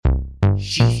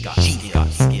She's got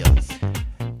skills.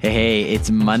 Hey,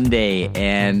 it's Monday,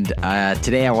 and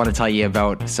today I want to tell you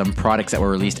about some products that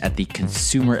were released at the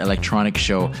Consumer Electronics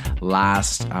Show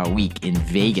last week in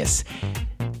Vegas.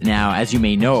 Now, as you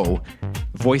may know,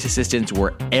 voice assistants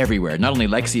were everywhere. Not only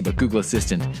Lexi, but Google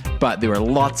Assistant. But there were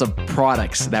lots of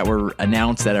products that were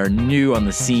announced that are new on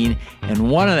the scene. And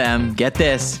one of them, get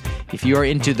this, if you are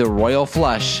into the royal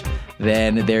flush,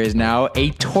 then there is now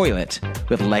a toilet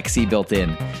with Lexi built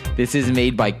in. This is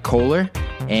made by Kohler,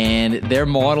 and their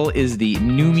model is the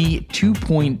Numi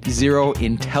 2.0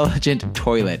 Intelligent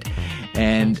Toilet.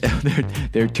 And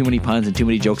there are too many puns and too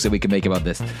many jokes that we can make about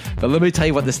this. But let me tell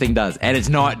you what this thing does. And it's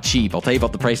not cheap. I'll tell you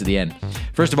about the price at the end.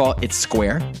 First of all, it's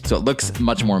square, so it looks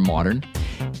much more modern.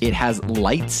 It has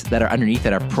lights that are underneath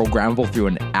that are programmable through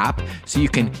an app, so you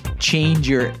can change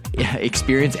your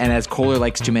experience. And as Kohler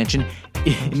likes to mention,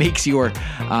 it makes your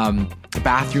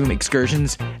bathroom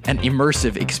excursions an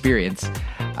immersive experience.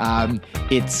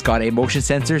 It's got a motion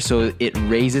sensor, so it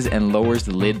raises and lowers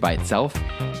the lid by itself.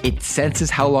 It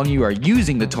senses how long you are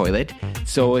using the toilet,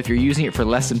 so if you're using it for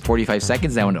less than 45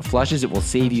 seconds, then when it flushes, it will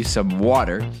save you some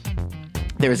water.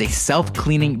 There is a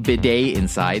self-cleaning bidet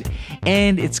inside,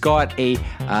 and it's got a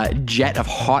jet of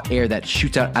hot air that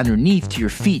shoots out underneath to your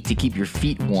feet to keep your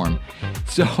feet warm.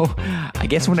 So I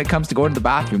guess when it comes to going to the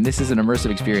bathroom, this is an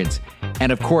immersive experience.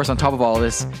 And of course, on top of all of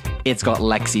this, it's got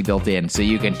Lexi built in. So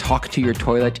you can talk to your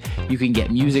toilet, you can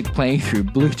get music playing through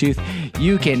Bluetooth,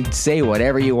 you can say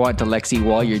whatever you want to Lexi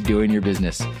while you're doing your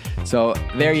business. So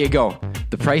there you go.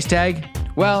 The price tag?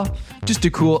 Well, just a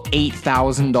cool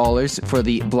 $8,000 for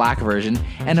the black version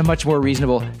and a much more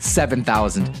reasonable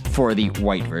 $7,000 for the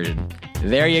white version.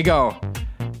 There you go.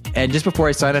 And just before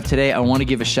I sign up today, I want to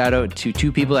give a shout out to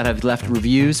two people that have left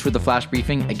reviews for the flash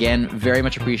briefing. Again, very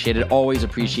much appreciated, always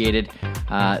appreciated.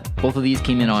 Both of these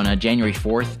came in on January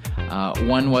 4th.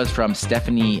 One was from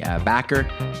Stephanie Backer.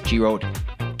 She wrote,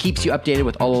 keeps you updated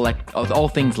with all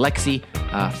things Lexi.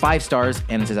 5 stars,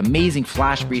 and it says amazing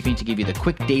flash briefing to give you the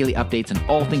quick daily updates on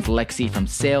all things Lexi, from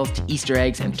sales to Easter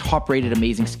eggs and top-rated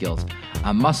amazing skills.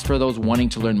 A must for those wanting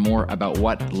to learn more about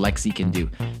what Lexi can do.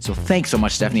 So thanks so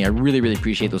much, Stephanie. I really, really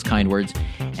appreciate those kind words.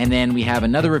 And then we have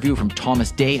another review from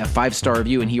Thomas Day, a 5-star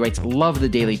review, and he writes, love the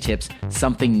daily tips,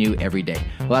 something new every day.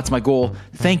 Well, that's my goal.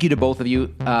 Thank you to both of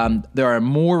you. There are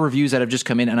more reviews that have just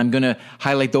come in, and I'm going to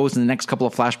highlight those in the next couple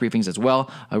of flash briefings as well.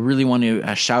 I really want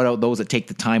to shout out those that take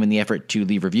the time and the effort to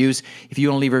leave reviews. If you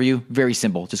want to leave a review, very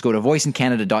simple. Just go to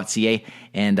voiceincanada.ca,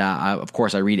 and of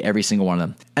course, I read every single one of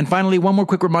them. And finally, one more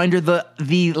quick reminder, the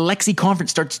Lexi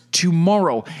conference starts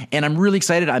tomorrow, and I'm really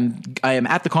excited. I am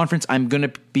at the conference. I'm going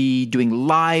to be doing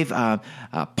live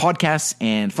podcasts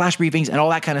and flash briefings and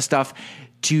all that kind of stuff.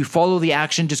 To follow the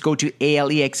action, just go to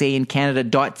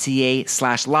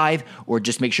alexaincanada.ca/live, or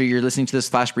just make sure you're listening to this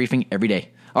flash briefing every day.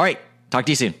 All right, talk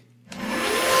to you soon.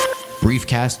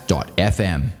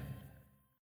 Briefcast.fm